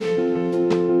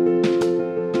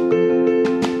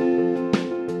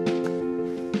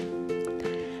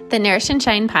The Nourish and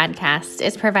Shine podcast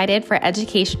is provided for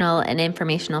educational and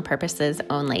informational purposes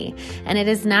only, and it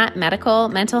is not medical,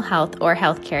 mental health, or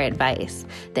healthcare advice.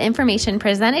 The information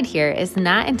presented here is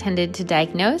not intended to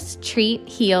diagnose, treat,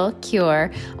 heal,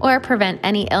 cure, or prevent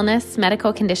any illness,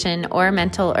 medical condition, or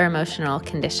mental or emotional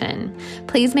condition.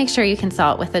 Please make sure you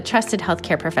consult with a trusted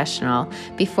healthcare professional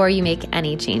before you make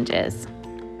any changes.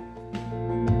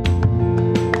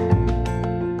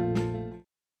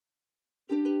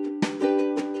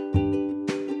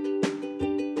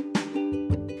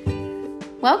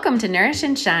 Welcome to Nourish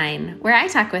and Shine, where I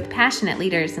talk with passionate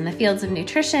leaders in the fields of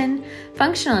nutrition,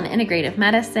 functional and integrative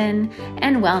medicine,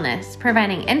 and wellness,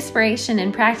 providing inspiration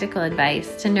and practical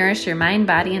advice to nourish your mind,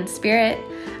 body, and spirit,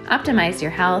 optimize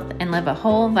your health, and live a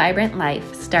whole, vibrant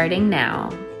life starting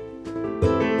now.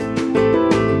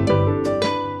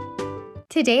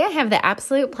 Today, I have the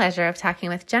absolute pleasure of talking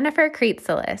with Jennifer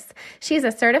Kreitzelis. She's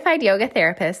a certified yoga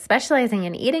therapist specializing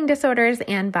in eating disorders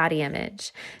and body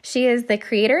image. She is the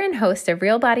creator and host of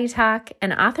Real Body Talk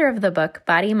and author of the book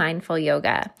Body Mindful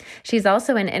Yoga. She's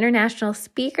also an international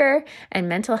speaker and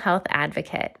mental health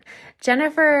advocate.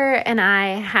 Jennifer and I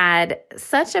had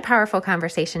such a powerful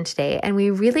conversation today, and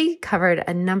we really covered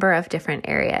a number of different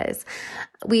areas.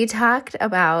 We talked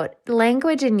about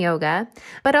language in yoga,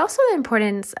 but also the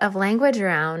importance of language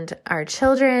around our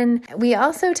children. We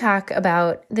also talk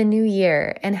about the new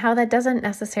year and how that doesn't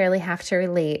necessarily have to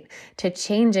relate to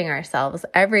changing ourselves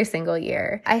every single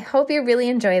year. I hope you really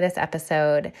enjoy this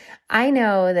episode. I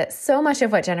know that so much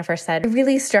of what Jennifer said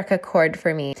really struck a chord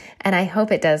for me, and I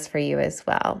hope it does for you as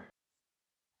well.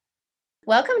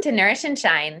 Welcome to Nourish and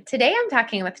Shine. Today I'm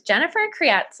talking with Jennifer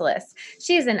Kreitzelis.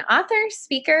 She is an author,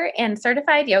 speaker, and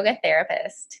certified yoga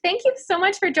therapist. Thank you so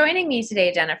much for joining me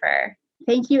today, Jennifer.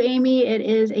 Thank you, Amy. It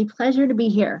is a pleasure to be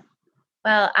here.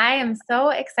 Well, I am so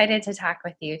excited to talk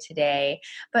with you today.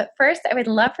 But first, I would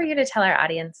love for you to tell our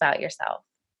audience about yourself.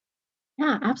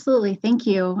 Yeah, absolutely. Thank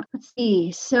you. Let's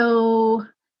see. So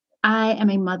I am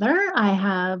a mother. I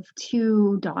have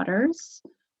 2 daughters.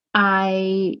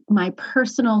 My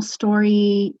personal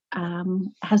story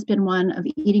has been one of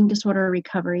eating disorder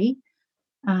recovery.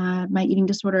 My eating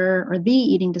disorder, or the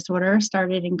eating disorder,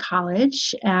 started in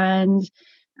college, and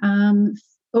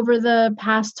over the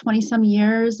past 20 some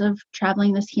years of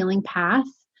traveling this healing path,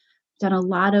 done a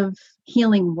lot of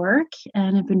healing work,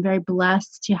 and have been very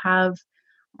blessed to have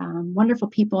wonderful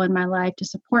people in my life to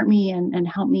support me and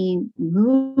help me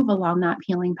move along that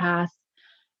healing path.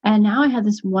 And now I have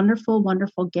this wonderful,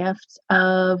 wonderful gift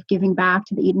of giving back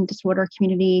to the eating disorder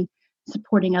community,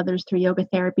 supporting others through yoga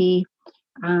therapy.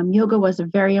 Yoga was a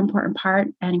very important part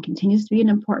and continues to be an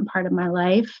important part of my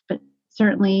life, but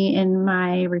certainly in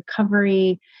my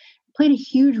recovery, played a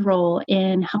huge role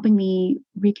in helping me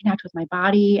reconnect with my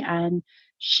body and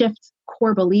shift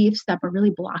core beliefs that were really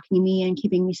blocking me and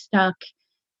keeping me stuck.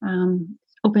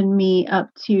 Opened me up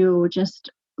to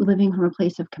just living from a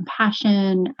place of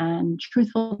compassion and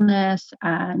truthfulness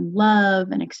and love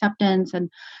and acceptance. And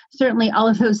certainly all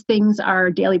of those things are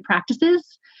daily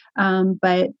practices.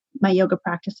 But my yoga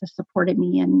practice has supported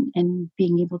me in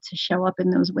being able to show up in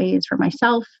those ways for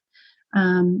myself.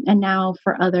 And now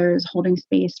for others, holding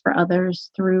space for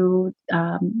others through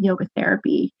yoga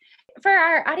therapy. For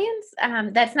our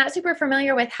audience that's not super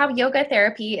familiar with how yoga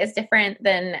therapy is different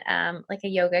than like a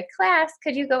yoga class,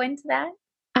 could you go into that?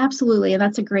 Absolutely. And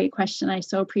that's a great question. I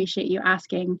so appreciate you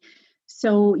asking.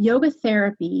 So yoga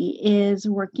therapy is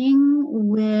working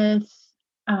with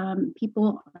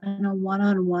people on a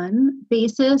one-on-one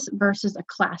basis versus a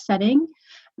class setting.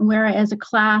 Whereas a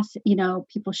class,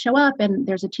 people show up and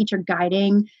there's a teacher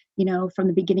guiding, from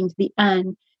the beginning to the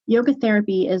end. Yoga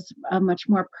therapy is a much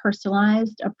more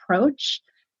personalized approach,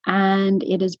 and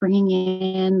it is bringing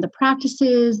in the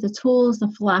practices, the tools,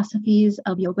 the philosophies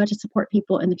of yoga to support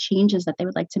people in the changes that they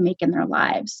would like to make in their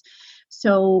lives.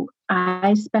 So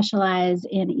I specialize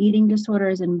in eating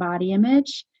disorders and body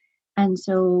image. And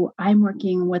so I'm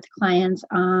working with clients,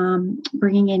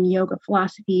 bringing in yoga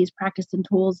philosophies, practice, and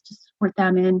tools to support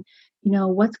them in,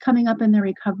 what's coming up in their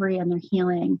recovery and their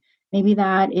healing. Maybe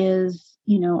that is,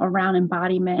 around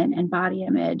embodiment and body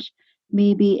image.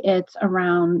 Maybe it's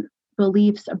around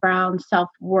beliefs around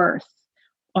self-worth,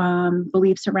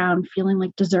 beliefs around feeling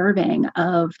like deserving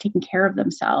of taking care of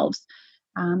themselves,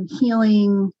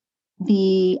 healing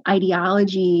the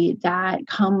ideology that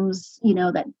comes,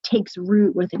 that takes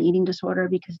root with an eating disorder,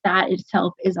 because that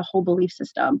itself is a whole belief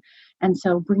system. And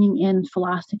so bringing in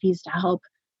philosophies to help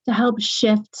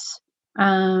shift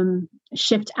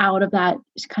out of that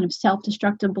kind of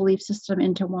self-destructive belief system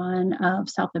into one of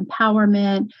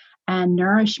self-empowerment and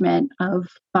nourishment of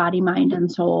body, mind,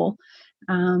 and soul.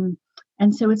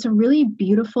 And so it's a really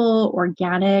beautiful,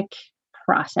 organic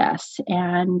process.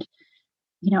 And,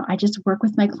 I just work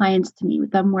with my clients to meet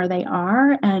with them where they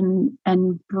are and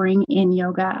bring in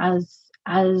yoga as,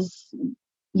 as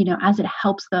it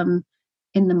helps them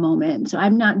in the moment. So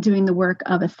I'm not doing the work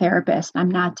of a therapist.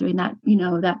 I'm not doing that,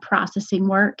 that processing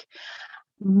work.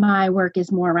 My work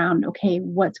is more around, okay,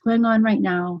 what's going on right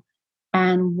now?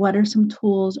 And what are some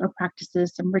tools or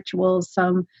practices, some rituals,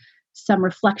 some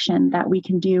reflection that we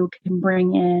can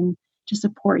bring in to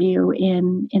support you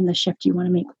in the shift you want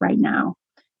to make right now.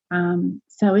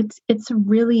 So it's been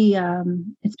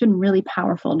really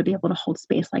powerful to be able to hold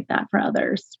space like that for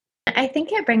others. I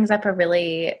think it brings up a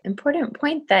really important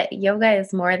point that yoga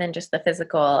is more than just the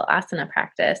physical asana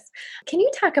practice. Can you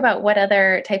talk about what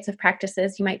other types of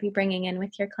practices you might be bringing in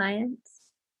with your clients?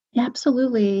 Yeah,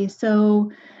 absolutely.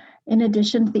 So, in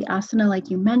addition to the asana, like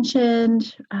you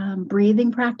mentioned,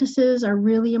 breathing practices are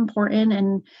really important,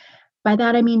 and by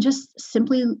that I mean just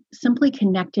simply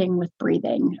connecting with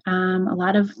breathing. A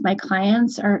lot of my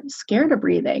clients are scared of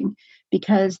breathing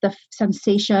because the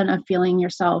sensation of feeling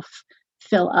yourself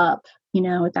fill up,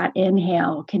 with that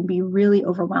inhale can be really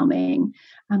overwhelming.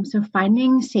 So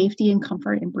finding safety and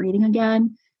comfort in breathing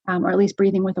again, or at least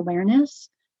breathing with awareness.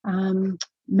 Um,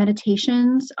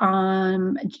 Meditations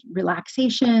on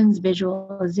relaxations,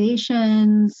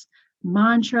 visualizations,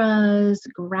 mantras,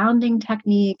 grounding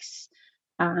techniques,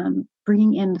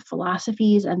 bringing in the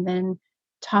philosophies and then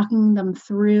talking them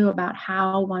through about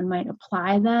how one might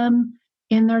apply them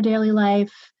in their daily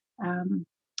life. Um,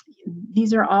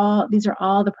 these are all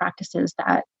the practices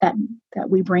that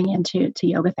we bring into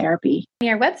yoga therapy. On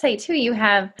your website too, you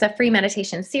have a free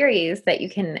meditation series that you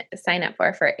can sign up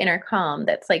for Inner Calm.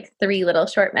 That's like 3 little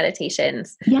short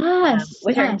meditations, Yes,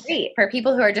 which are yes. great for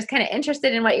people who are just kind of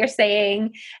interested in what you're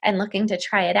saying and looking to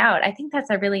try it out. I think that's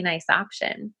a really nice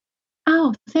option.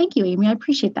 Oh, thank you, Amy. I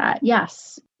appreciate that.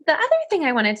 Yes. The other thing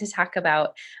I wanted to talk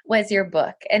about was your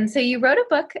book. And so you wrote a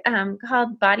book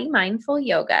called Body Mindful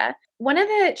Yoga. One of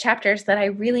the chapters that I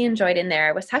really enjoyed in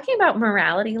there was talking about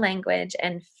morality, language,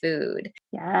 and food.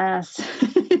 Yes.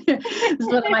 This is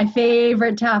one of my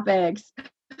favorite topics.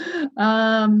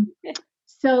 Um,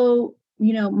 so,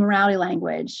 morality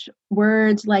language,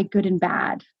 words like good and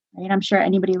bad, right? I'm sure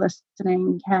anybody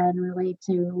listening can relate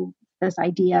to this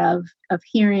idea of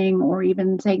hearing or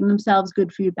even saying themselves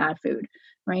good food, bad food,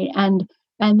 right? And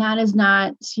that is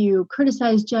not to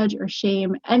criticize, judge, or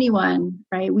shame anyone,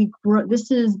 right? This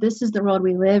is the world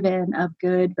we live in of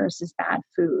good versus bad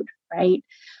food, right?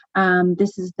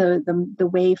 This is the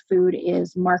way food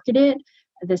is marketed.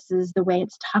 This is the way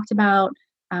it's talked about.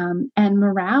 And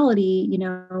morality,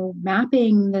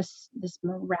 mapping this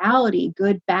morality,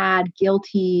 good, bad,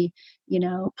 guilty,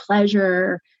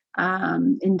 pleasure,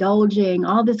 indulging,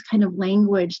 all this kind of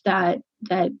language that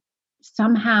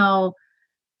somehow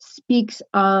speaks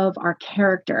of our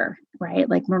character, right?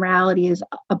 Like morality is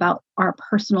about our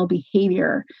personal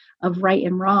behavior of right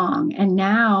and wrong. And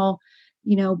now,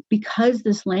 because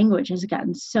this language has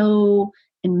gotten so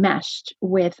enmeshed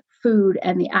with food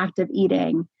and the act of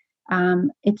eating,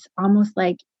 it's almost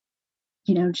like,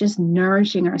 just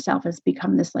nourishing ourselves has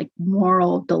become this like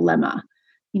moral dilemma.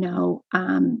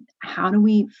 How do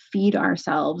we feed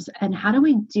ourselves and how do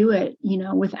we do it,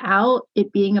 without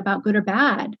it being about good or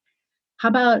bad? How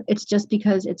about it's just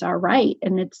because it's our right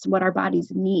and it's what our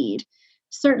bodies need?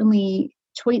 Certainly,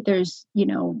 there's,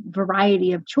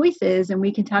 variety of choices, and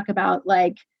we can talk about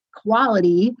like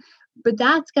quality, but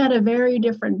that's got a very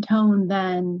different tone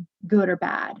than good or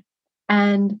bad.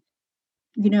 And,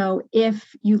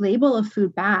 if you label a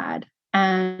food bad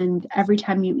and every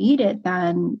time you eat it,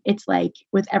 then it's like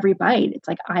with every bite, it's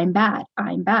like, I'm bad,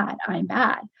 I'm bad, I'm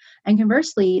bad. And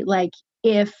conversely, like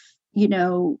if,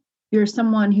 you're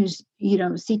someone who's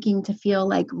seeking to feel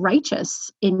like righteous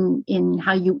in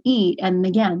how you eat, and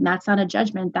again, that's not a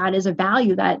judgment, that is a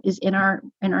value that is in our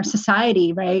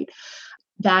society, right?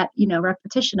 That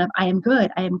repetition of I am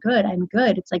good, I am good, I'm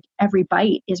good, it's like every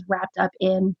bite is wrapped up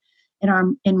in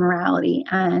morality,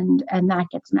 and that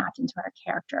gets mapped into our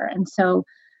character. And so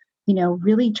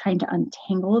really trying to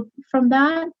untangle from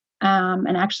that,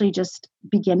 and actually just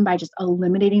begin by just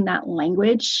eliminating that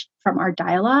language from our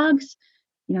dialogues.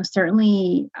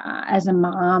 Certainly, as a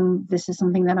mom, this is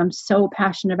something that I'm so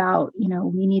passionate about.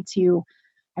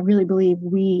 I really believe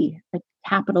like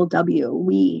capital W,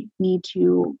 we need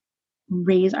to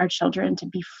raise our children to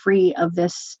be free of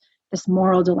this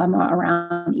moral dilemma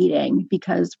around eating,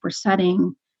 because we're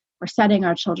setting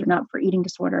our children up for eating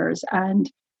disorders and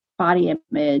body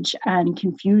image and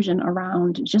confusion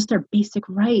around just their basic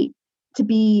right to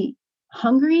be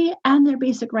hungry and their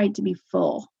basic right to be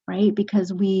full. right?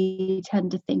 Because we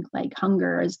tend to think like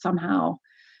hunger is somehow,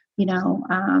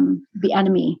 the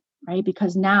enemy, right?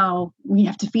 Because now we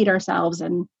have to feed ourselves,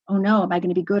 and oh no, am I going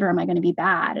to be good or am I going to be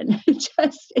bad? And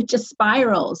it just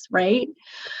spirals, right?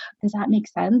 Does that make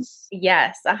sense?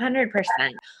 Yes, 100%.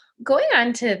 Going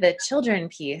on to the children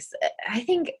piece, I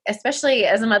think especially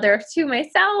as a mother of two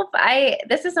myself, I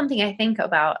this is something I think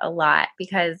about a lot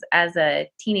because as a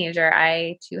teenager,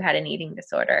 I too had an eating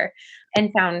disorder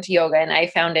and found yoga, and I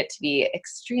found it to be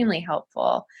extremely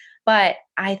helpful. But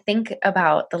I think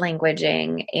about the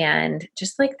languaging and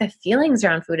just like the feelings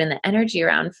around food and the energy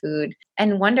around food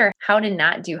and wonder how to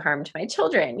not do harm to my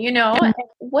children, you know?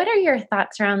 What are your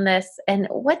thoughts around this, and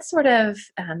what sort of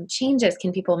changes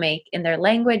can people make in their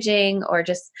languaging or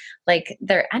just like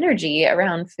their energy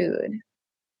around food?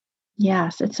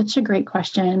 Yes, it's such a great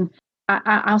question.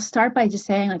 I'll start by just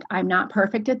saying, like, I'm not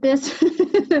perfect at this,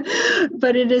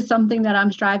 but it is something that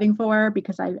I'm striving for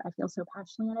because I feel so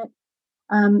passionate.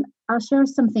 I'll share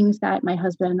some things that my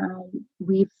husband and I,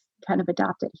 we've kind of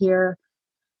adopted here.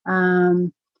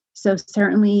 Um, so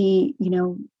certainly,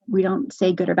 we don't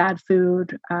say good or bad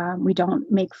food. We don't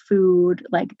make food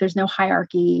like there's no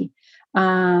hierarchy.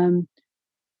 Um,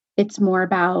 it's more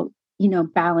about,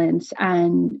 balance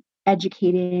and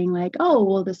educating like, oh,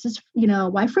 well, this is,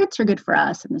 why fruits are good for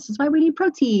us. And this is why we need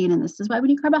protein. And this is why we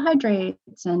need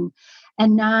carbohydrates and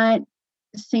not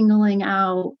singling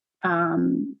out,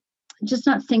 just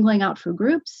not singling out food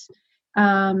groups.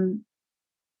 Um,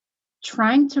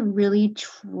 Trying to really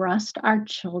trust our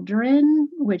children,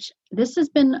 which this has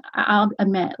been, I'll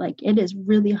admit, like it is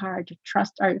really hard to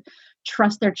trust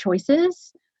their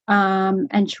choices,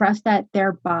 and trust that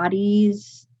their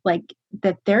bodies, like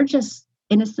that they're just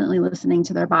innocently listening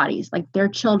to their bodies, like they're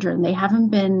children. They haven't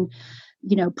been,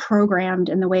 programmed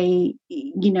in the way,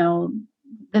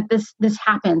 that this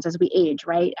happens as we age,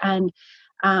 right?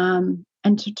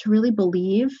 And to really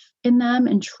believe in them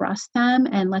and trust them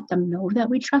and let them know that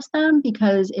we trust them,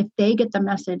 because if they get the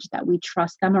message that we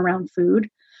trust them around food,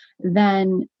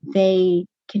 then they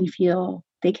can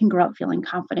grow up feeling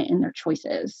confident in their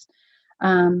choices.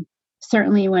 um,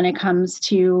 Certainly when it comes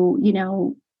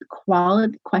to,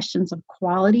 quality questions of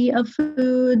quality of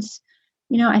foods,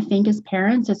 I think as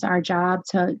parents it's our job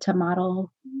to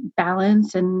model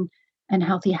balance and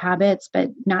healthy habits,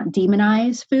 but not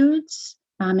demonize foods,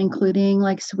 including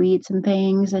like sweets and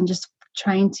things, and just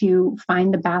trying to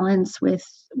find the balance with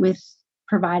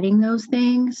providing those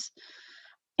things.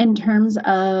 In terms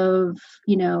of,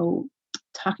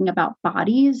 talking about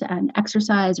bodies and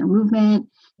exercise or movement,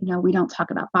 we don't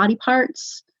talk about body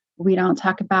parts. We don't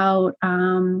talk about,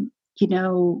 you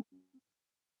know,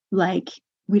 like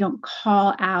we don't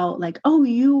call out like, oh,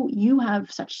 you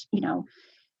have such,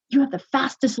 you have the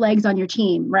fastest legs on your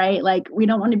team, right? Like we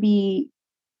don't want to be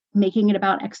making it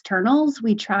about externals.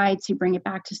 We try to bring it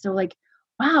back to, so like,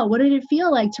 wow, what did it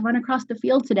feel like to run across the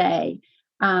field today?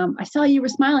 I saw you were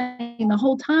smiling the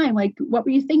whole time. Like, what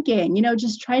were you thinking?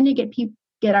 Just trying to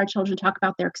get our children to talk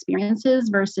about their experiences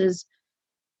versus,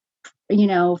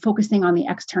 focusing on the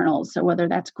externals. So whether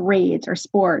that's grades or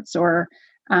sports or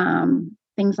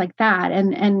things like that.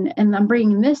 And I'm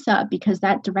bringing this up because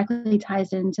that directly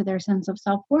ties into their sense of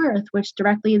self-worth, which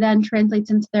directly then translates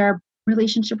into their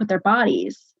relationship with their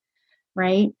bodies,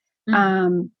 right?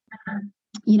 Mhm.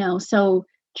 So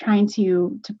trying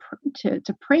to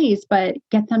praise, but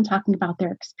get them talking about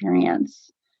their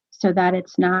experience, so that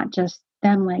it's not just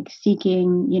them like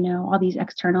seeking, all these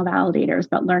external validators,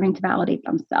 but learning to validate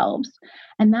themselves.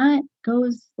 And that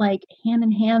goes like hand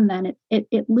in hand. Then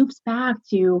it loops back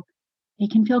to, they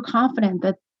can feel confident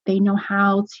that they know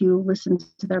how to listen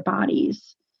to their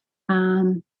bodies,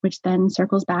 which then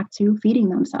circles back to feeding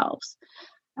themselves.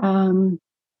 Um,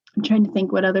 I'm trying to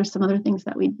think what some other things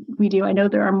that we do. I know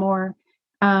there are more,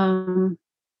 um,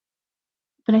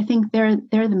 but I think they're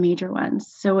the major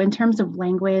ones. So in terms of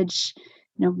language,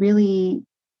 really,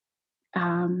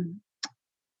 um,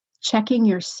 checking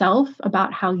yourself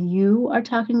about how you are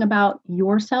talking about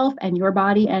yourself and your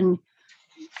body and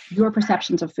your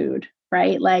perceptions of food,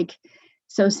 right? Like,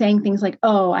 so saying things like,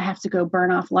 oh, I have to go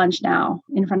burn off lunch now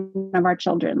in front of our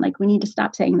children. Like, we need to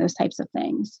stop saying those types of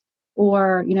things.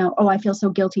 Or, oh, I feel so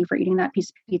guilty for eating that piece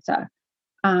of pizza.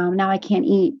 Now I can't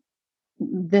eat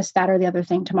this, that, or the other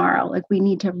thing tomorrow. Like, we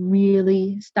need to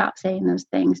really stop saying those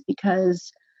things,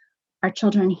 because our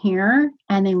children hear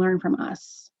and they learn from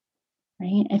us,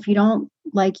 right? If you don't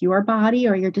like your body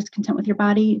or you're discontent with your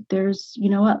body, there's,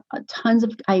 tons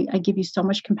of, I give you so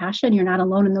much compassion. You're not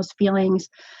alone in those feelings.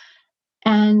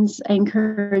 And I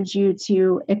encourage you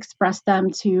to express them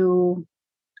to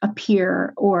a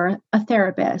peer or a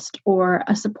therapist or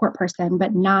a support person,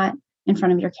 but not in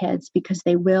front of your kids, because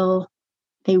they will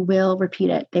repeat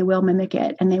it, they will mimic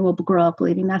it, and they will grow up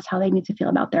believing that's how they need to feel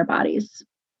about their bodies.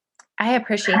 I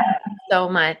appreciate that so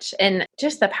much. And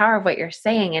just the power of what you're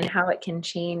saying and how it can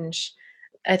change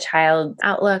a child's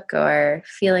outlook or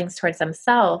feelings towards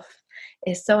themselves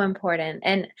is so important.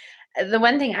 And the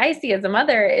one thing I see as a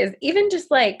mother is even just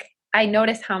like, I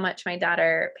notice how much my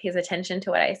daughter pays attention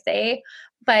to what I say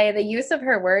by the use of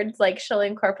her words. Like she'll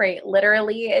incorporate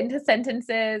literally into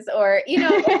sentences, or,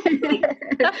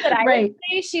 stuff that I would Right.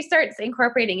 say, she starts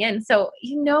incorporating in. So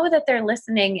you know that they're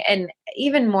listening, and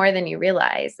even more than you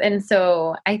realize. And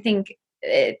so I think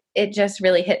it just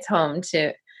really hits home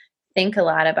to think a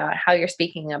lot about how you're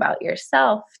speaking about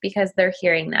yourself, because they're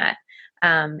hearing that,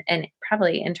 and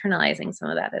probably internalizing some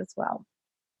of that as well.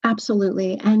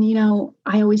 Absolutely. And,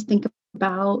 I always think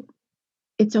about,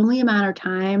 it's only a matter of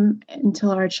time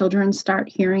until our children start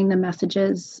hearing the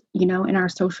messages, in our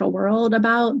social world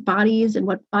about bodies and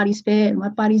what bodies fit and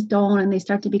what bodies don't. And they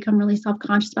start to become really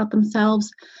self-conscious about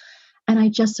themselves. And I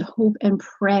just hope and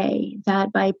pray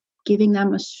that by giving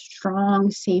them a strong,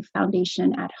 safe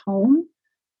foundation at home,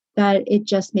 that it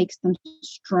just makes them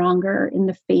stronger in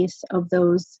the face of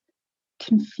those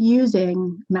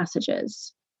confusing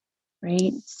messages.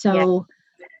 Right. Yeah. So,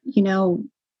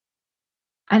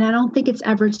 and I don't think it's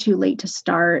ever too late to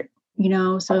start,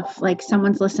 so if like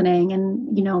someone's listening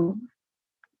and,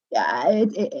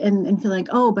 and feel like,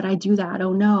 oh, but I do that.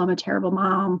 Oh no, I'm a terrible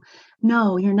mom.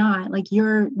 No, you're not. Like,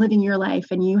 you're living your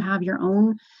life and you have your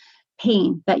own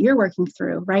pain that you're working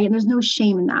through. Right. And there's no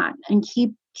shame in that, and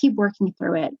keep working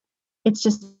through it. It's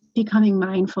just becoming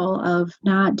mindful of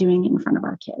not doing it in front of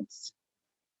our kids.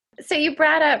 So you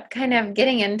brought up kind of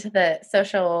getting into the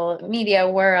social media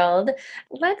world.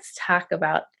 Let's talk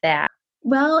about that.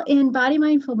 Well, in Body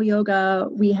Mindful Yoga,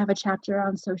 we have a chapter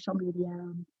on social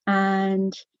media.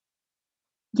 And,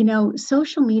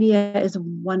 social media is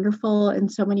wonderful in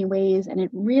so many ways. And it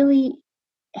really,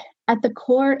 at the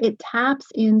core, it taps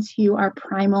into our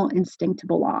primal instinct to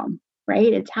belong,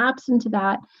 right? It taps into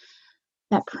that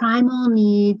primal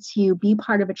need to be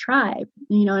part of a tribe.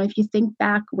 If you think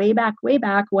back, way back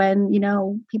when,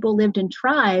 people lived in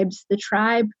tribes, the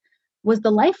tribe was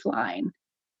the lifeline.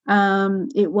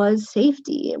 It was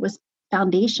safety, it was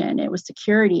foundation, it was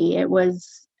security, it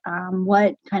was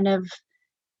what kind of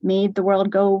made the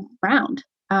world go round.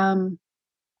 And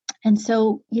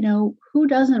so, who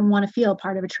doesn't want to feel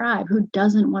part of a tribe? Who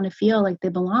doesn't want to feel like they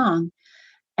belong?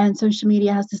 And social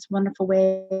media has this wonderful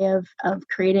way of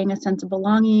creating a sense of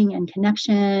belonging and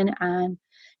connection, and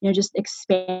just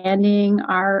expanding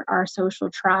our social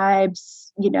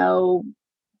tribes,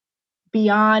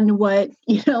 beyond what,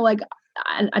 like,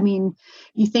 I mean,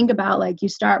 you think about, like, you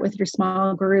start with your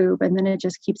small group and then it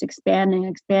just keeps expanding,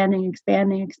 and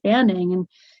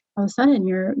all of a sudden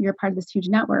you're part of this huge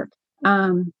network.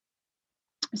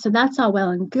 So that's all well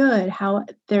and good. However,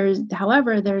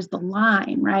 there's the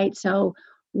line, right? So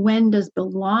when does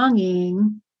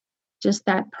belonging, just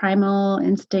that primal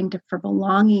instinct for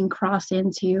belonging, cross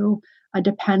into a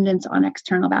dependence on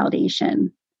external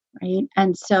validation, right?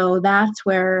 And so that's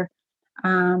where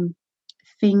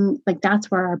that's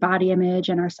where our body image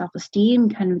and our self-esteem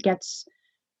kind of gets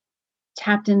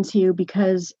tapped into,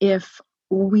 because if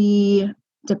we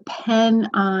depend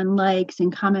on likes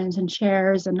and comments and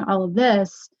shares and all of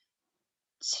this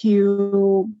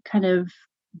to kind of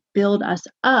build us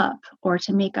up, or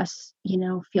to make us,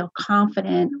 feel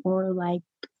confident, or like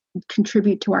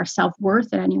contribute to our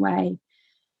self-worth in any way,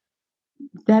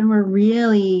 then we're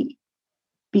really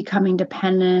becoming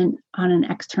dependent on an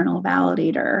external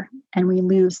validator, and we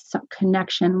lose some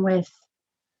connection with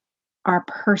our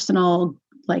personal,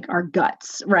 like our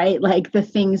guts, right? Like the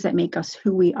things that make us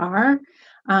who we are.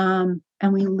 And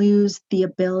we lose the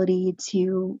ability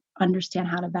to understand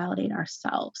how to validate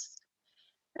ourselves.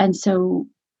 And so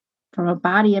from a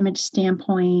body image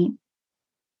standpoint,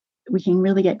 we can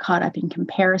really get caught up in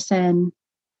comparison.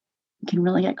 We can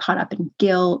really get caught up in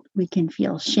guilt. We can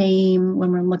feel shame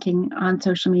when we're looking on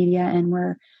social media and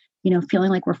we're,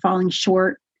 feeling like we're falling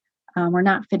short. We're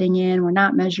not fitting in. We're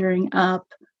not measuring up.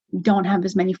 We don't have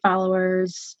as many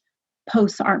followers.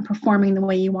 Posts aren't performing the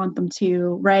way you want them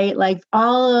to, right? Like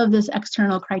all of this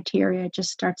external criteria just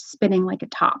starts spinning like a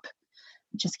top.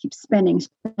 It just keeps spinning.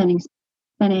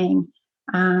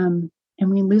 And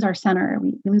we lose our center.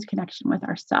 We lose connection with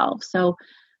ourselves. So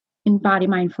in Body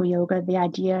Mindful Yoga, the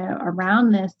idea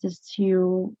around this is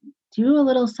to do a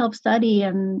little self-study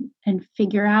and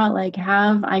figure out, like,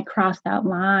 have I crossed that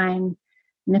line?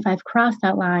 And if I've crossed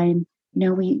that line,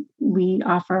 we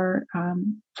offer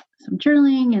some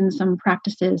journaling and some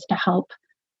practices to help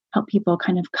help people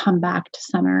kind of come back to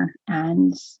center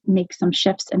and make some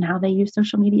shifts in how they use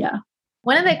social media.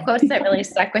 One of the quotes that really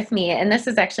stuck with me, and this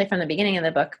is actually from the beginning of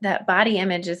the book, that body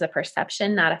image is a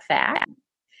perception, not a fact.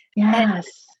 Yes. And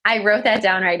I wrote that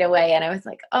down right away and I was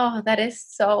like, oh, that is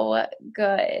so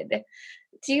good.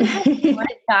 Do you have more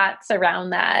thoughts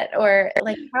around that, or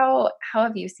like how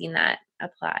have you seen that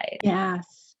applied?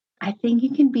 Yes. I think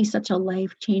it can be such a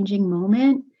life-changing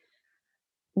moment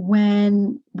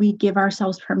when we give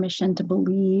ourselves permission to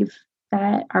believe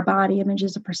that our body image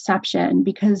is a perception,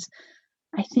 because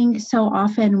I think so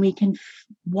often we can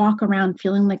walk around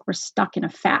feeling like we're stuck in a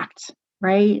fact,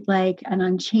 right? Like an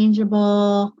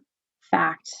unchangeable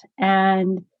fact.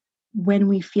 And when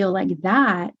we feel like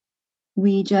that,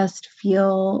 we just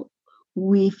feel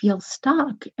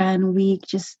stuck, and we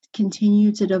just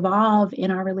continue to devolve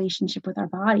in our relationship with our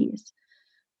bodies.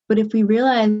 But if we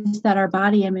realize that our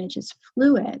body image is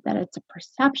fluid, that it's a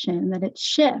perception, that it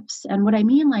shifts. And what I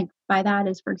mean like by that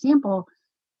is, for example,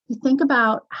 you think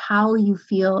about how you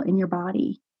feel in your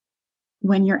body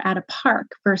when you're at a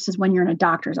park versus when you're in a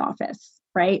doctor's office,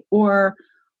 right? Or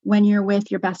when you're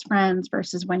with your best friends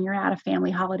versus when you're at a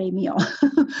family holiday meal,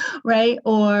 right?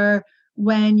 Or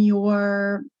when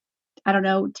you're, I don't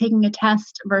know, taking a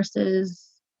test versus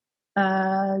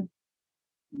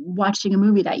watching a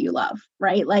movie that you love,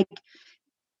 right? Like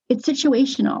it's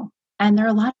situational. And there are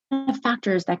a lot of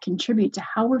factors that contribute to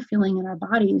how we're feeling in our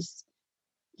bodies,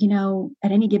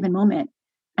 at any given moment.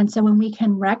 And so when we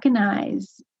can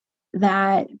recognize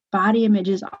that body image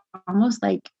is almost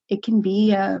like it can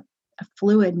be a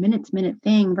fluid minute to minute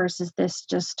thing versus this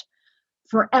just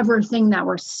forever thing that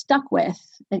we're stuck with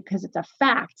because it's a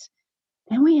fact,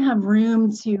 then we have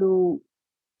room to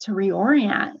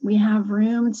reorient. We have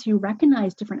room to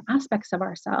recognize different aspects of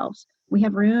ourselves. We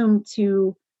have room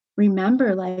to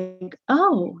remember like,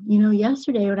 oh,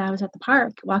 yesterday when I was at the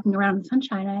park walking around in the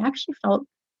sunshine, I actually felt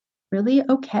really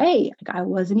okay. Like I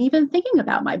wasn't even thinking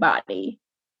about my body.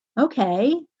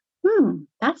 Okay.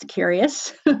 That's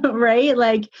curious, right?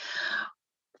 Like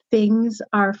things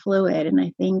are fluid. And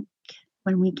I think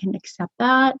when we can accept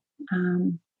that,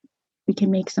 we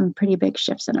can make some pretty big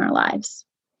shifts in our lives.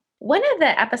 One of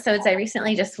the episodes I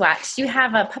recently just watched, you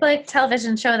have a public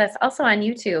television show that's also on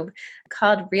YouTube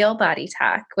called Real Body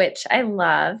Talk, which I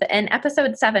love. And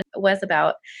episode 7 was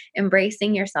about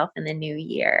embracing yourself in the new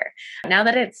year. Now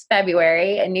that it's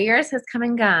February and New Year's has come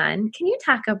and gone, can you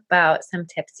talk about some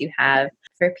tips you have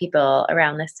for people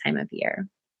around this time of year?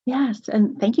 Yes.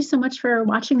 And thank you so much for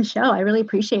watching the show. I really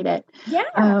appreciate it.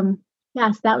 Yeah.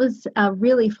 Yes, that was a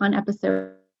really fun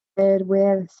episode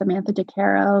with Samantha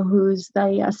DeCaro, who's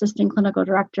the assistant clinical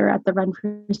director at the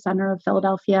Renfrew Center of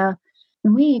Philadelphia.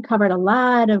 And we covered a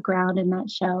lot of ground in that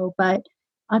show, but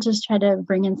I'll just try to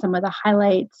bring in some of the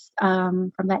highlights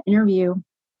from that interview.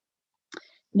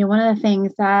 One of the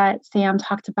things that Sam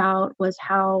talked about was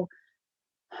how,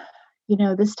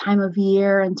 this time of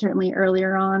year and certainly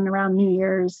earlier on around New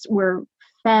Year's, we're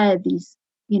fed these,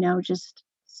 just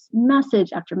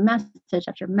message after message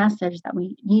after message that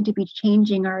we need to be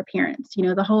changing our appearance,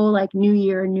 the whole like new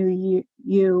year, new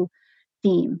you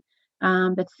theme.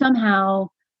 But somehow,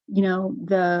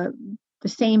 the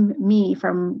same me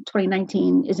from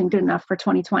 2019 isn't good enough for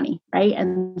 2020. Right.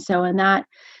 And so in that,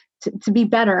 to be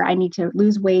better, I need to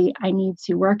lose weight. I need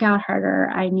to work out harder.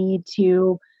 I need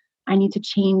to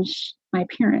change my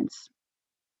appearance.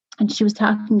 And she was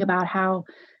talking about how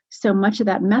so much of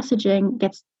that messaging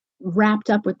gets wrapped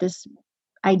up with this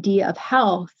idea of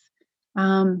health,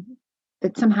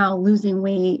 that somehow losing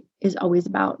weight is always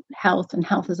about health and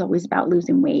health is always about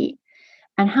losing weight,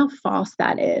 and how false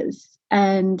that is.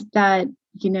 And that,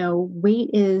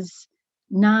 weight is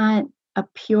not a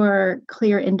pure,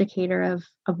 clear indicator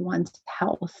of one's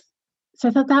health. So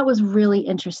I thought that was really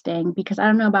interesting because I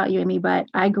don't know about you, Amy, but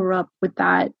I grew up with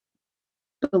that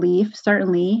belief,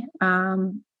 certainly.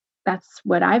 That's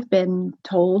what I've been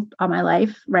told all my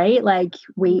life, right? Like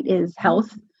weight is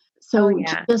health. So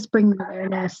just bring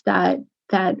awareness that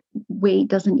weight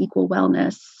doesn't equal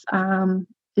wellness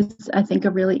is, I think,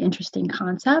 a really interesting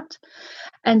concept.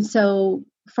 And so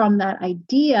from that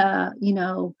idea,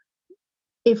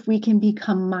 if we can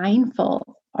become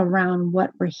mindful around what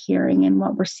we're hearing and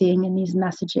what we're seeing in these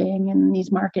messaging and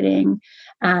these marketing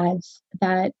ads,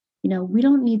 that, we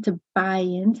don't need to buy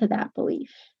into that belief.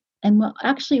 And what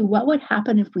would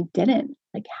happen if we didn't?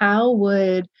 Like, how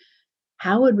would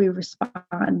we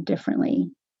respond differently?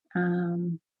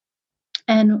 And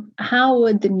how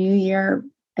would the new year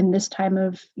and this time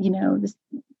of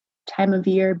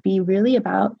year be really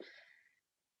about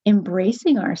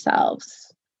embracing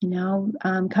ourselves,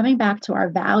 coming back to our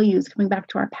values, coming back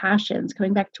to our passions,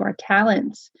 coming back to our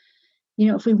talents.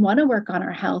 If we want to work on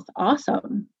our health,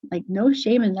 awesome. Like, no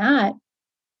shame in that.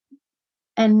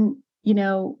 And,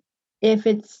 if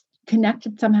it's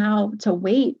connected somehow to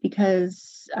weight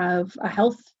because of a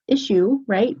health issue,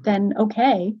 right, then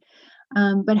okay.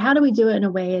 But how do we do it in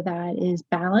a way that is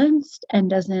balanced and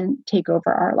doesn't take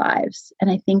over our lives?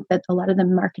 And I think that a lot of the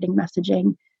marketing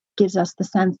messaging gives us the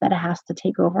sense that it has to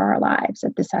take over our lives,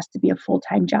 that this has to be a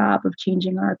full-time job of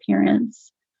changing our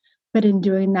appearance. But in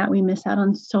doing that, we miss out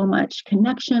on so much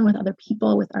connection with other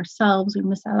people, with ourselves. We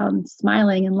miss out on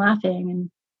smiling and laughing and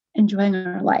enjoying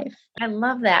our life. I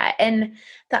love that. And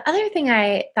the other thing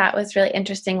I thought was really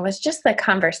interesting was just the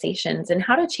conversations and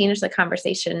how to change the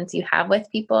conversations you have with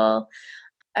people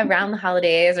around the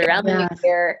holidays, around the new Yes.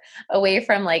 year, away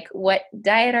from like, what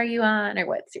diet are you on or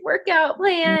what's your workout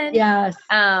plan? Yes.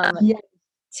 Yes.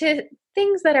 To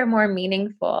things that are more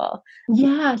meaningful.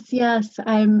 Yes.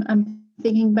 I'm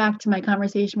thinking back to my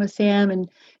conversation with Sam, and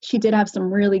she did have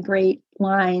some really great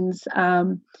lines.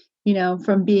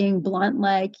 From being blunt,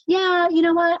 like, yeah, you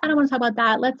know what? I don't want to talk about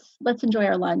that. Let's enjoy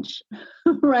our lunch,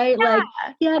 right? Yeah.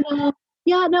 Like,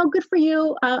 yeah, no, good for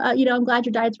you. I'm glad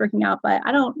your diet's working out, but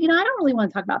I don't really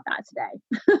want to talk about that today,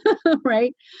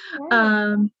 right?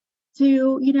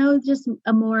 To just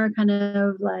a more kind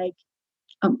of like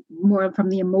more from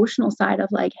the emotional side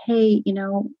of like, hey,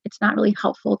 it's not really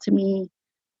helpful to me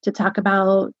to talk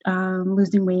about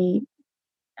losing weight.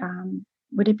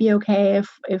 Would it be okay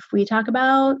if we talk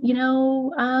about,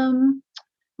 my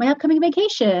upcoming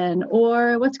vacation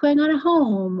or what's going on at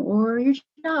home or your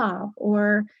job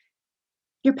or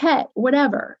your pet,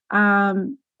 whatever? I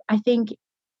think,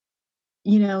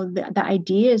 the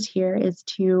idea is here is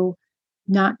to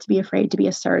not to be afraid to be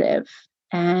assertive.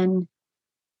 And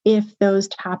if those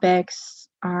topics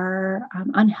are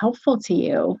unhelpful to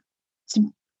you, to,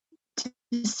 to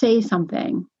say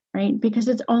something, right? Because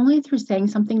it's only through saying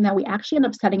something that we actually end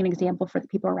up setting an example for the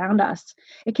people around us.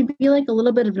 It can be like a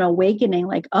little bit of an awakening,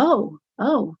 like, oh,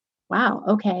 wow,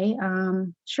 okay,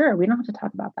 sure, we don't have to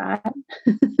talk about that.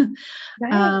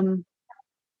 Right.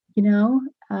 You know,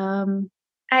 um,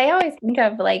 I always think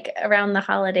of like around the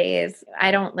holidays,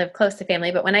 I don't live close to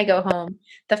family, but when I go home,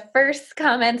 the first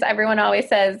comments everyone always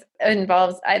says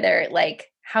involves either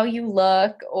like how you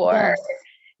look or yes,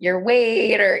 your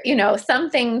weight or,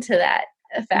 something to that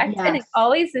effect. And it yes,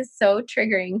 always is so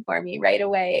triggering for me right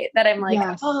away that I'm like,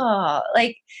 yes. oh,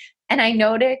 like, and I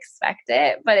know to expect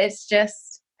it, but it's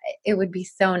just, it would be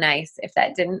so nice if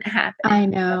that didn't happen. I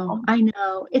know, I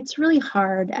know. It's really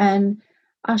hard. And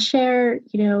I'll share,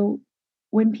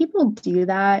 when people do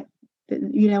that,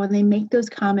 when they make those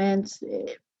comments,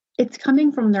 it's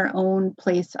coming from their own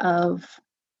place of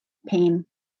pain.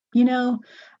 You know,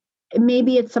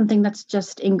 Maybe it's something that's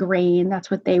just ingrained.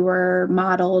 That's what they were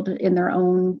modeled in their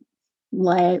own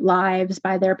lives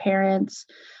by their parents.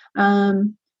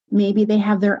 Maybe they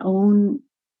have their own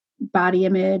body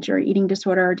image or eating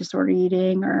disorder or disordered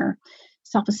eating or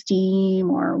self-esteem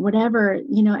or whatever.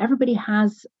 Everybody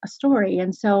has a story.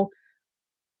 And so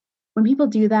when people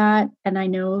do that, and I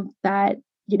know that,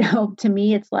 to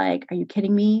me it's like, are you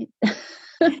kidding me?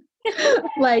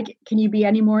 Like, can you be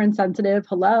any more insensitive?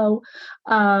 Hello.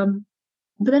 But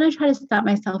then I try to stop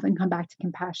myself and come back to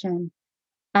compassion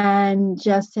and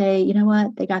just say, you know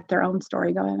what, they got their own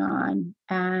story going on,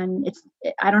 and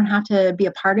I don't have to be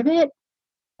a part of it,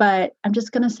 but I'm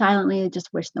just going to silently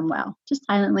just wish them well, just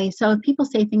silently. So if people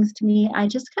say things to me, I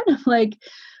just kind of like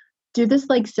do this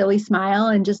like silly smile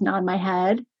and just nod my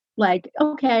head, like,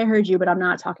 okay, I heard you, but I'm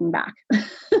not talking back.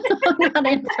 I'm not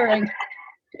answering.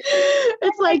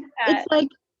 It's like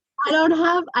I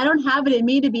don't have it in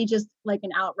me to be just like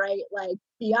an outright like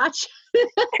biatch.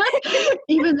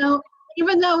 even though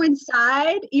even though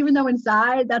inside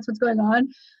that's what's going on.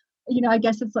 I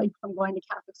guess it's like from going to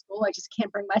Catholic school, I just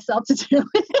can't bring myself to do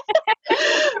it.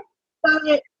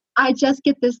 But I just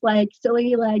get this like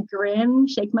silly like grin,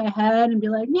 shake my head and be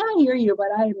like, yeah, I hear you, but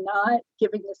I am not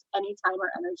giving this any time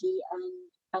or energy, and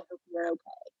I hope you're okay.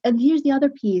 And here's the other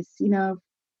piece,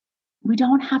 we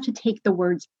don't have to take the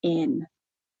words in,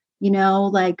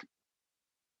 like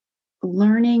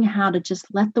learning how to just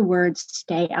let the words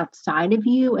stay outside of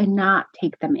you and not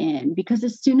take them in. Because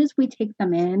as soon as we take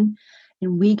them in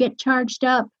and we get charged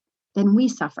up, then we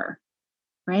suffer,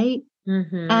 right?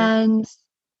 Mm-hmm. And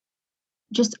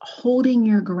just holding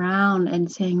your ground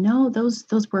and saying, no, those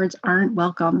words aren't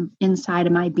welcome inside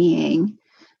of my being.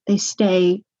 They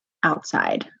stay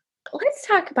outside. Let's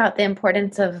talk about the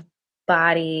importance of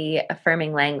body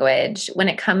affirming language when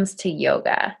it comes to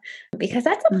yoga, because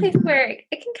that's a place Mhm. where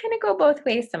it can kind of go both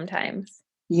ways sometimes.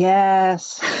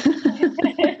 Yes.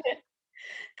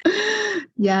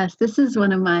 Yes, this is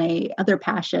one of my other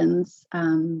passions,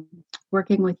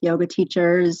 working with yoga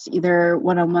teachers, either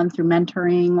one-on-one through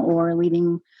mentoring or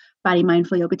leading body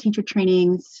mindful yoga teacher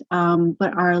trainings.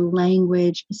 But our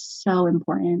language is so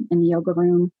important in the yoga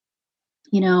room.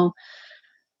 You know,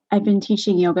 I've been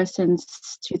teaching yoga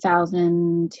since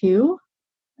 2002.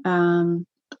 And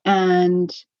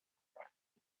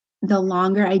the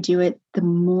longer I do it, the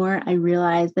more I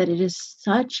realize that it is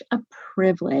such a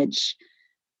privilege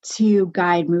to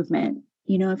guide movement.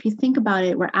 If you think about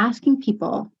it, we're asking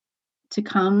people to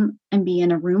come and be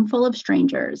in a room full of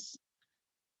strangers,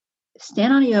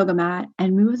 stand on a yoga mat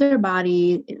and move their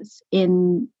bodies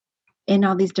in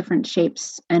all these different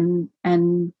shapes and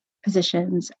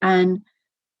positions. And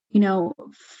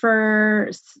for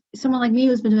someone like me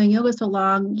who's been doing yoga so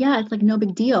long, yeah, it's like no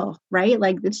big deal, right?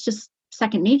 Like it's just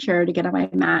second nature to get on my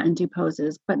mat and do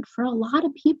poses. But for a lot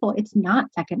of people, it's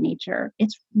not second nature.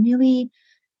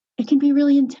 It can be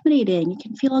really intimidating. It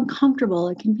can feel uncomfortable.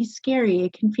 It can be scary.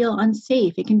 It can feel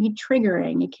unsafe. It can be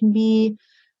triggering. It can be,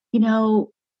 you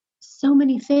know, so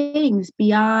many things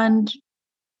beyond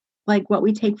like what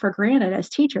we take for granted as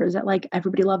teachers, that like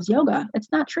everybody loves yoga.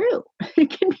 It's not true.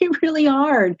 It can be really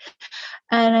hard.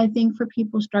 And I think for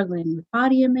people struggling with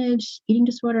body image, eating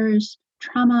disorders,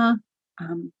 trauma,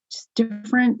 just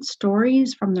different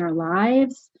stories from their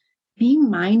lives, being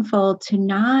mindful to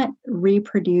not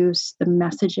reproduce the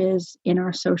messages in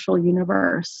our social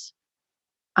universe,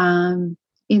 in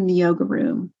the yoga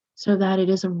room, so that it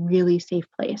is a really safe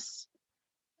place.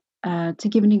 To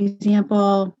give an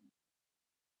example,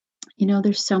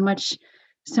 there's so much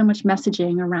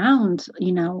messaging around,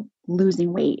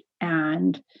 losing weight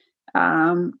and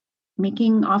um,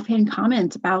 making offhand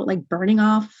comments about like burning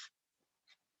off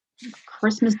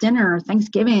Christmas dinner or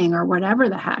Thanksgiving or whatever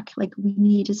the heck. Like we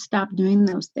need to stop doing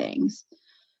those things.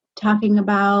 Talking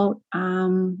about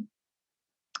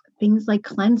things like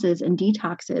cleanses and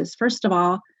detoxes. First of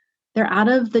all, they're out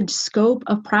of the scope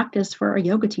of practice for a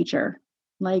yoga teacher.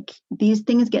 Like these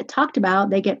things get talked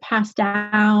about, they get passed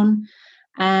down.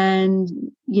 And,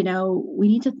 we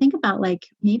need to think about like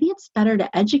maybe it's better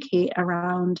to educate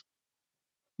around,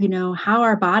 how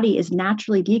our body is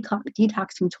naturally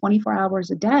detoxing 24 hours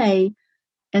a day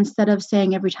instead of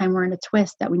saying every time we're in a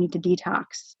twist that we need to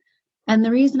detox. And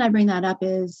the reason I bring that up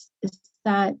is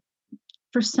that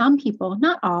for some people,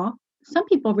 not all, some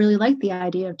people really like the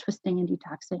idea of twisting and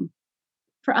detoxing.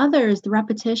 For others, the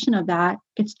repetition of that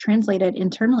gets translated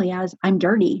internally as I'm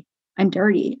dirty, I'm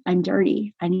dirty, I'm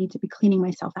dirty. I need to be cleaning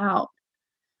myself out.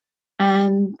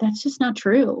 And that's just not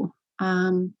true.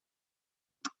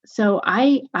 So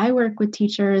I work with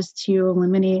teachers to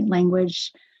eliminate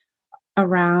language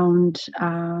around,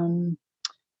 drawing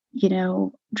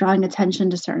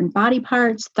attention to certain body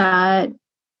parts that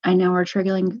I know are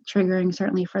triggering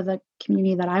certainly for the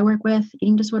community that I work with,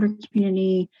 eating disorder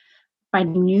community,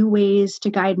 finding new ways to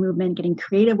guide movement, getting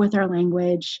creative with our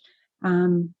language,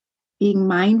 being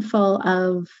mindful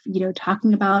of,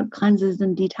 talking about cleanses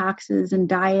and detoxes and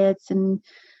diets and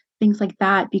things like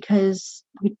that, because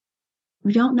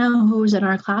we don't know who's in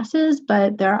our classes,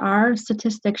 but there are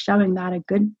statistics showing that a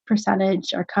good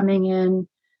percentage are coming in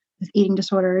with eating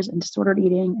disorders and disordered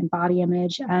eating and body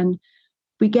image. And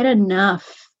we get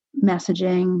enough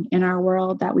messaging in our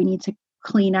world that we need to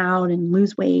clean out and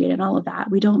lose weight and all of that.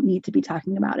 We don't need to be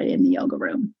talking about it in the yoga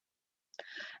room.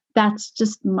 That's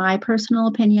just my personal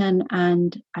opinion,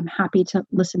 and I'm happy to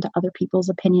listen to other people's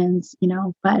opinions,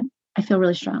 but I feel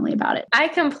really strongly about it. I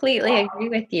completely agree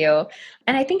with you.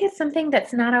 And I think it's something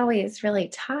that's not always really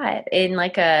taught in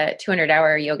like a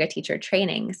 200-hour yoga teacher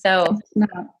training. So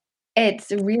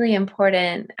it's really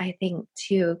important, I think,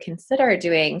 to consider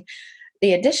doing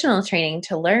the additional training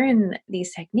to learn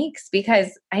these techniques,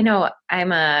 because I know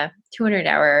I'm a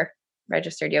 200-hour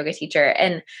registered yoga teacher,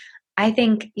 and I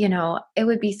think, it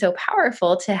would be so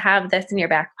powerful to have this in your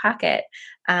back pocket.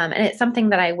 And it's something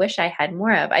that I wish I had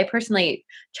more of. I personally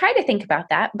try to think about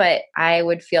that, but I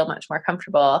would feel much more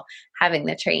comfortable having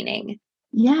the training.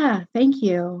 Yeah, thank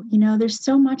you. There's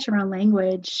so much around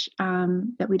language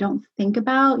that we don't think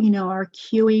about. Our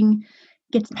cueing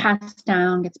gets passed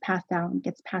down, gets passed down,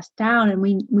 gets passed down, and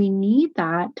we need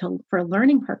that for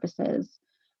learning purposes.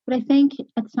 But I think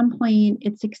at some point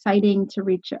it's exciting to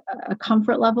reach a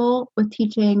comfort level with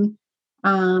teaching,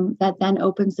 that then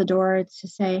opens the door to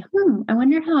say, I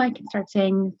wonder how I can start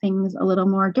saying things a little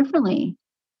more differently.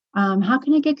 How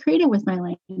can I get creative with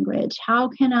my language? How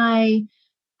can I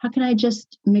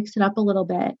just mix it up a little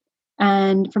bit?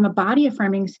 And from a body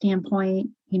affirming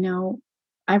standpoint,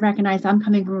 I recognize I'm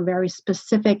coming from a very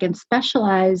specific and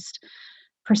specialized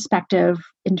perspective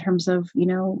in terms of,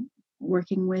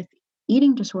 working with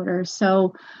eating disorders.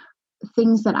 So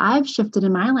things that I've shifted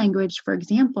in my language, for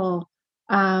example,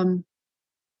 when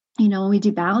we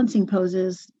do balancing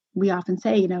poses, we often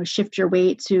say, shift your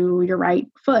weight to your right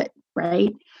foot,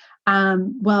 right?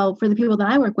 Well, for the people that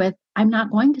I work with, I'm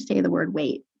not going to say the word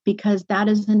weight because that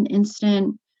is an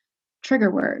instant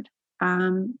trigger word.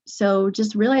 So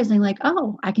just realizing like,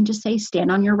 oh, I can just say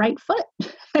stand on your right foot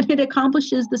and it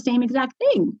accomplishes the same exact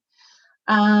thing.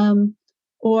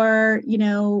 Or,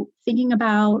 thinking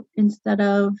about instead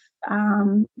of,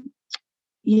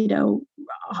 you know,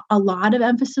 a lot of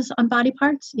emphasis on body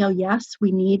parts. Yes,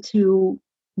 we need to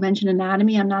mention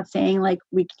anatomy. I'm not saying like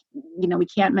we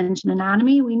can't mention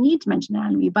anatomy. We need to mention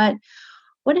anatomy. But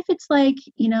what if it's like,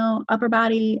 upper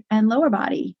body and lower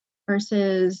body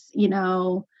versus,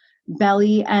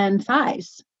 belly and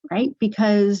thighs, right?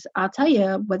 Because I'll tell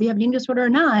you, whether you have an eating disorder or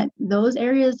not, those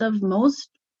areas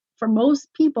for most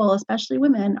people, especially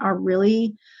women, are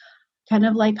really kind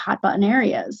of like hot button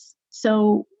areas.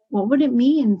 So what would it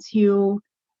mean to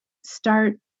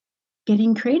start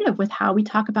getting creative with how we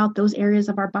talk about those areas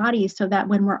of our bodies so that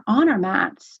when we're on our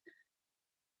mats,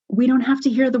 we don't have to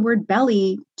hear the word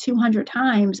belly 200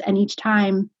 times and each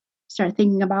time start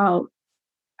thinking about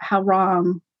how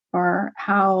wrong or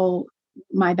how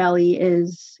my belly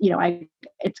is,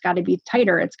 it's got to be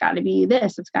tighter, it's got to be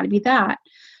this, it's got to be that,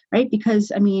 right?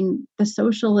 Because I mean, the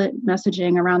social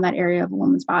messaging around that area of a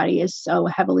woman's body is so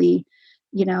heavily,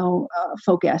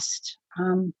 focused.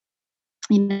 So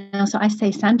I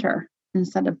say center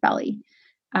instead of belly.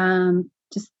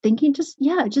 Just thinking, just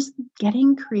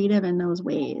getting creative in those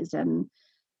ways. And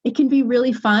it can be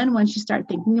really fun once you start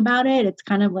thinking about it. It's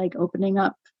kind of like opening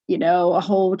up, a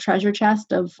whole treasure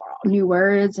chest of new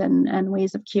words and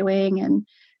ways of cueing and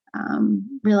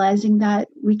realizing that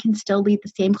we can still lead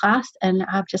the same class and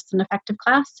have just an effective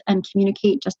class and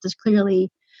communicate just as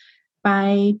clearly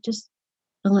by just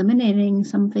eliminating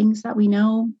some things that we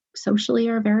know socially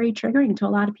are very triggering to a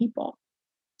lot of people.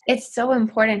 It's so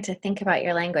important to think about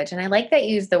your language. And I like that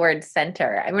you use the word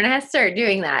center. I'm going to have to start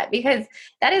doing that because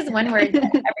that is one word that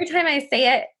every time I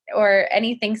say it or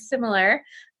anything similar,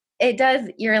 it does,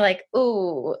 you're like,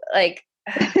 ooh, like,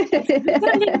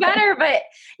 something better, but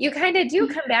you kind of do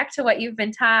come back to what you've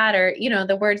been taught or,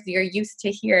 the words you're used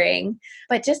to hearing,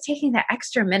 but just taking that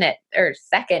extra minute or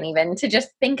second even to just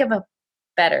think of a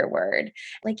better word.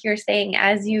 Like you're saying,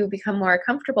 as you become more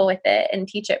comfortable with it and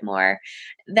teach it more,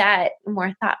 that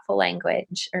more thoughtful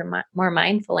language or more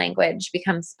mindful language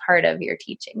becomes part of your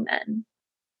teaching then.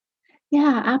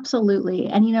 Yeah, absolutely.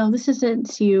 And, this isn't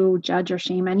to judge or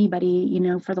shame anybody,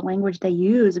 for the language they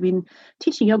use. I mean,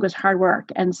 teaching yoga is hard work.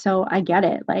 And so I get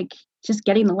it. Like just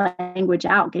getting the language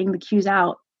out, getting the cues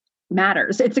out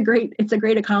matters. It's a great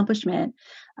accomplishment.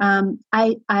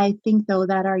 I think though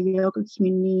that our yoga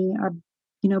community, our,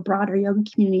 broader yoga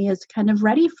community is kind of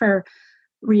ready for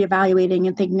reevaluating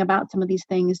and thinking about some of these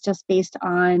things just based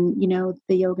on,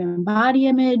 the Yoga and Body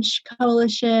Image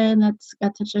Coalition that's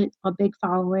got such a big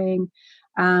following,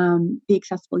 the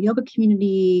accessible yoga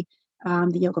community,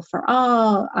 the Yoga for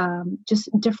All, just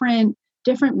different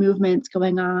movements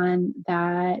going on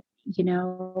that,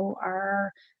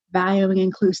 are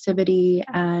valuing inclusivity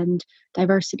and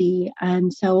diversity.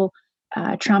 And so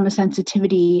trauma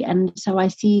sensitivity. And so I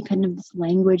see kind of this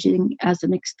languaging as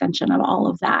an extension of all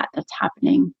of that that's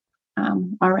happening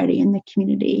already in the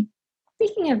community.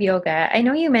 Speaking of yoga, I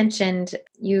know you mentioned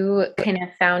you kind of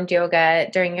found yoga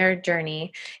during your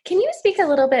journey. Can you speak a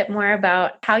little bit more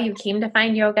about how you came to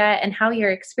find yoga and how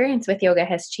your experience with yoga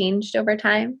has changed over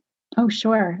time? Oh,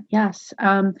 sure. Yes.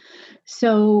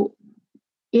 So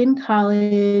in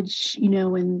college,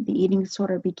 when the eating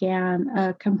disorder began,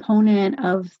 a component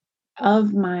of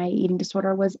my eating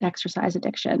disorder was exercise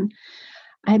addiction.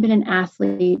 I've been an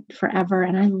athlete forever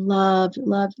and I loved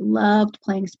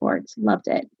playing sports, loved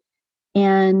it.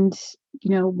 And,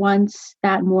 once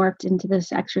that morphed into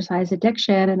this exercise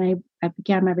addiction and I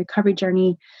began my recovery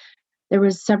journey, there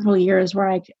was several years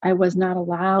where I was not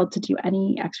allowed to do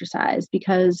any exercise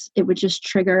because it would just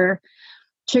trigger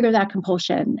that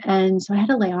compulsion. And so I had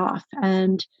to lay off.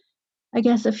 And I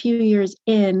guess a few years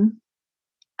in,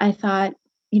 I thought,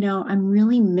 I'm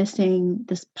really missing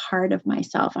this part of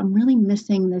myself. I'm really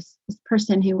missing this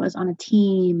person who was on a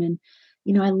team. And,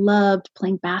 I loved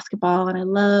playing basketball and I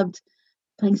loved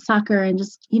playing soccer and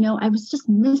just, I was just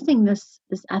missing this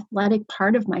athletic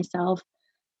part of myself.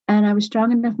 And I was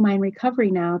strong enough in my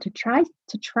recovery now to try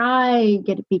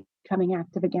becoming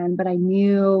active again. But I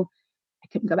knew I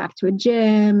couldn't go back to a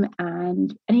gym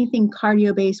and anything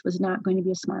cardio based was not going to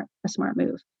be a smart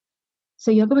move. So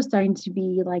yoga was starting to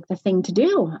be like the thing to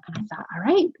do. And I thought, all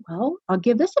right, well, I'll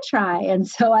give this a try. And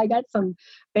so I got some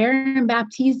Baron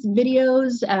Baptiste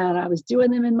videos and I was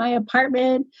doing them in my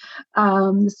apartment.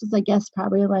 This was, I guess,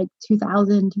 probably like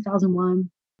 2000, 2001.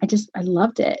 I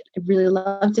loved it. I really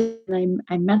loved it. And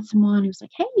I met someone who was like,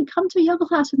 hey, come to a yoga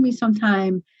class with me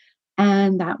sometime.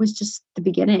 And that was just the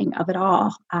beginning of it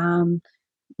all.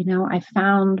 I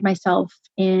found myself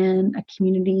in a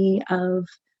community of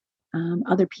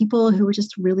other people who were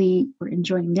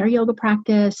enjoying their yoga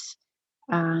practice.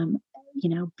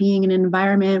 Being in an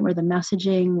environment where the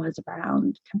messaging was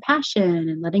around compassion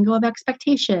and letting go of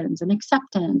expectations and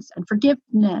acceptance and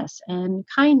forgiveness and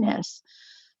kindness.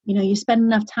 You spend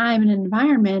enough time in an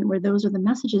environment where those are the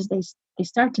messages, they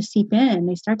start to seep in,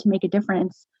 they start to make a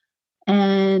difference.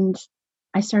 And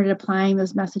I started applying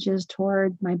those messages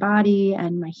toward my body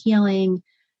and my healing.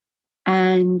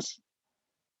 And,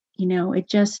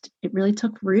 it really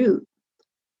took root.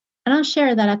 And I'll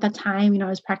share that at that time, I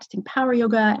was practicing power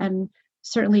yoga, and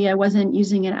certainly I wasn't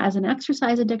using it as an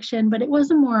exercise addiction, but it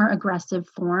was a more aggressive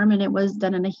form and it was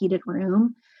done in a heated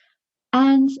room.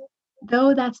 And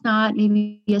though that's not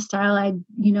maybe a style I,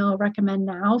 recommend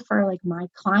now for like my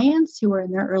clients who are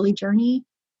in their early journey,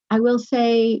 I will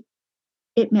say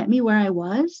it met me where I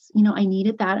was. I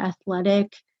needed that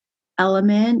athletic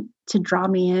element to draw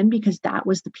me in because that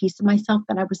was the piece of myself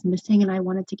that I was missing and I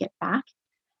wanted to get back.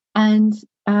 And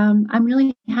I'm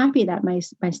really happy that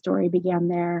my story began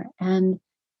there. And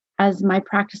as my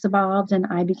practice evolved and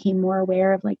I became more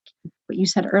aware of, like what you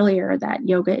said earlier, that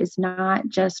yoga is not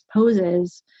just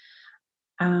poses,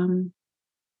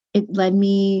 it led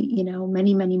me,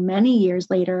 many, many, many years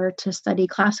later to study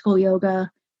classical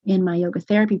yoga in my yoga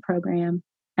therapy program.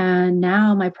 And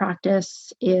now my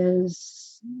practice is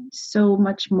so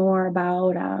much more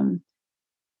about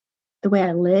the way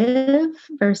I live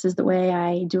versus the way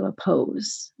I do a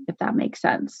pose, if that makes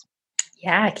sense.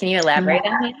 Yeah. Can you elaborate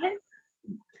on that?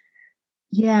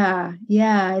 Yeah.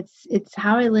 It's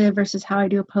how I live versus how I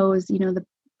do a pose. The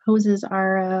poses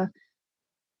are,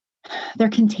 they're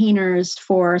containers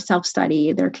for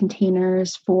self-study. They're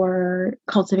containers for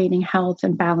cultivating health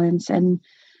and balance and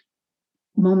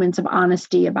moments of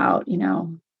honesty about,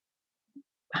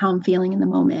 how I'm feeling in the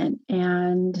moment,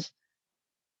 and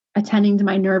attending to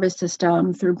my nervous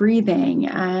system through breathing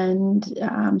and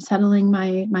settling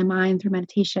my mind through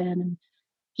meditation, and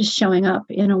just showing up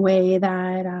in a way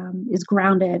that is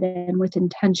grounded and with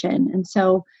intention. And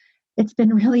so it's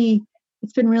been really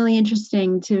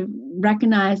interesting to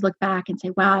recognize, look back and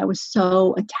say, wow, I was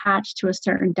so attached to a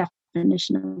certain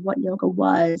definition of what yoga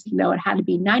was. It had to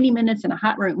be 90 minutes in a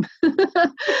hot room.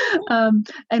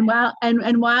 And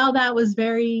while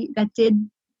that did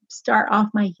start off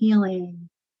my healing,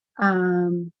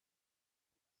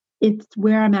 it's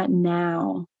where I'm at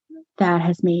now that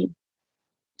has made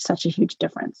such a huge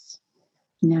difference.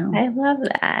 I love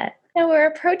that. So we're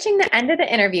approaching the end of the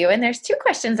interview, and there's two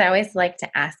questions I always like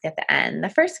to ask at the end. The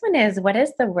first one is, what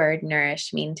does the word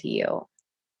nourish mean to you?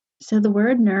 So the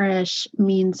word nourish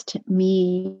means to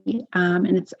me,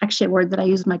 and it's actually a word that I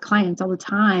use with my clients all the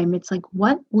time. It's like,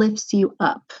 what lifts you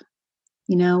up?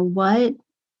 What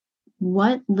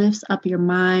lifts up your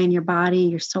mind, your body,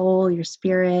 your soul, your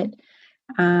spirit?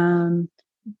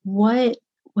 What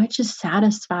just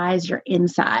satisfies your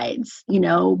insides?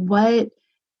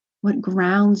 What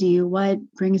grounds you? What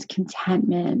brings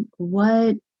contentment?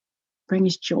 What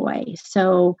brings joy?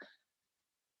 So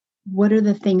what are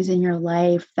the things in your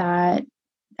life that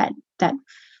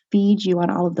feed you on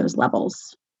all of those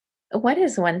levels? What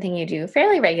is one thing you do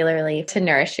fairly regularly to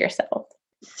nourish yourself?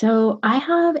 So I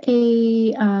have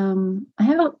I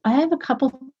have a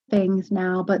couple things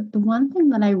now, but the one thing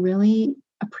that I really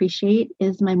appreciate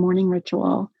is my morning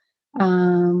ritual.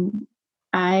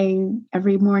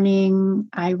 Every morning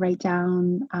I write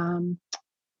down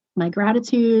my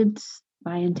gratitudes,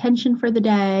 my intention for the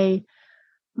day,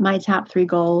 my top 3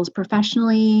 goals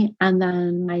professionally, and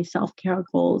then my self-care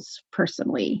goals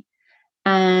personally.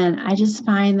 And I just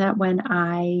find that when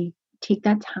I take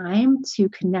that time to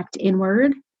connect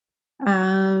inward,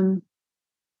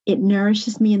 it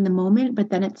nourishes me in the moment, but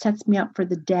then it sets me up for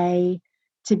the day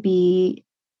to be,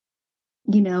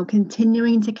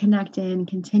 continuing to connect in,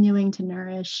 continuing to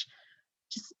nourish,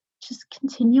 just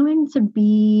continuing to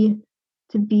be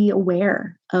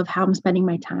aware of how I'm spending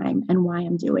my time and why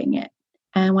I'm doing it.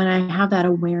 And when I have that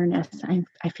awareness, I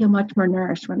feel much more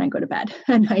nourished when I go to bed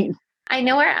at night. I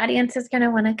know our audience is going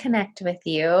to want to connect with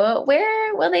you.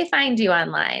 Where will they find you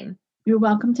online? You're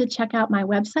welcome to check out my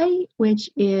website, which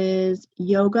is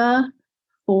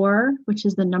yoga4, which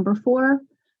is the number 4,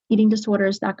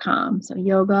 yoga4eatingdisorders.com. So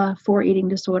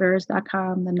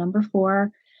yoga4eatingdisorders.com, the number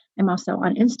 4. I'm also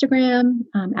on Instagram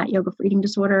at Yoga for Eating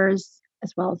Disorders,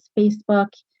 as well as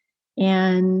Facebook.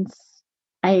 And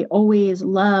I always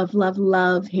love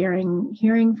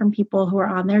hearing from people who are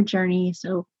on their journey.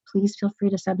 So please feel free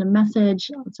to send a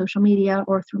message on social media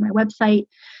or through my website.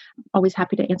 Always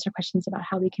happy to answer questions about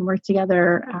how we can work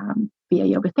together via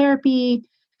yoga therapy,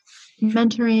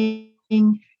 mentoring,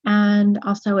 and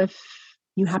also if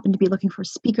you happen to be looking for a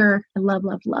speaker, I love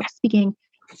speaking.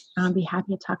 I'll be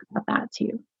happy to talk about that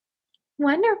too.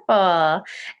 Wonderful.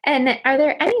 And are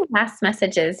there any last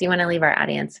messages you want to leave our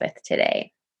audience with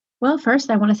today? Well, first,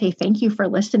 I want to say thank you for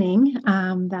listening.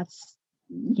 That's,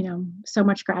 so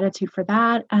much gratitude for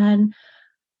that. And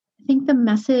I think the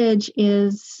message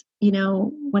is,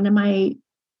 one of my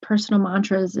personal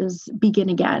mantras is begin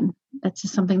again. That's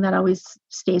just something that always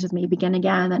stays with me, begin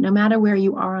again, that no matter where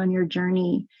you are on your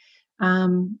journey,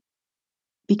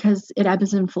 because it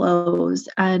ebbs and flows,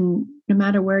 and no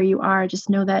matter where you are, just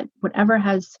know that whatever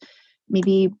has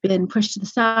maybe been pushed to the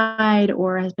side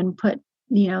or has been put,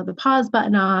 the pause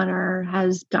button on or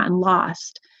has gotten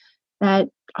lost, that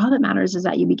all that matters is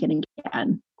that you begin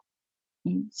again.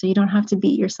 So you don't have to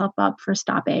beat yourself up for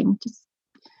stopping. Just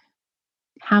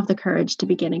have the courage to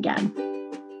begin again.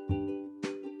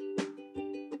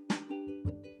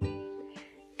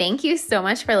 Thank you so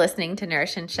much for listening to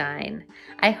Nourish and Shine.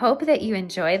 I hope that you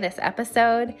enjoy this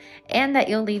episode and that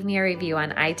you'll leave me a review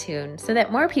on iTunes so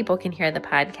that more people can hear the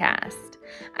podcast.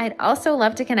 I'd also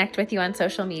love to connect with you on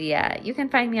social media. You can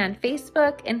find me on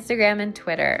Facebook, Instagram, and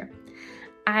Twitter.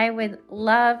 I would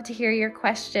love to hear your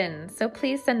questions, so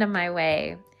please send them my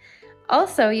way.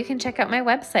 Also, you can check out my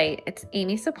website. It's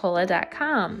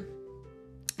amysapola.com.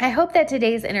 I hope that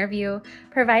today's interview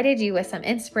provided you with some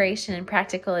inspiration and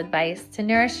practical advice to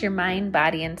nourish your mind,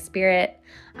 body, and spirit,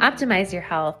 optimize your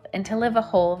health, and to live a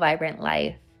whole, vibrant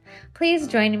life. Please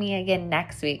join me again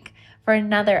next week for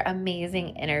another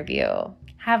amazing interview.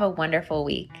 Have a wonderful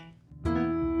week.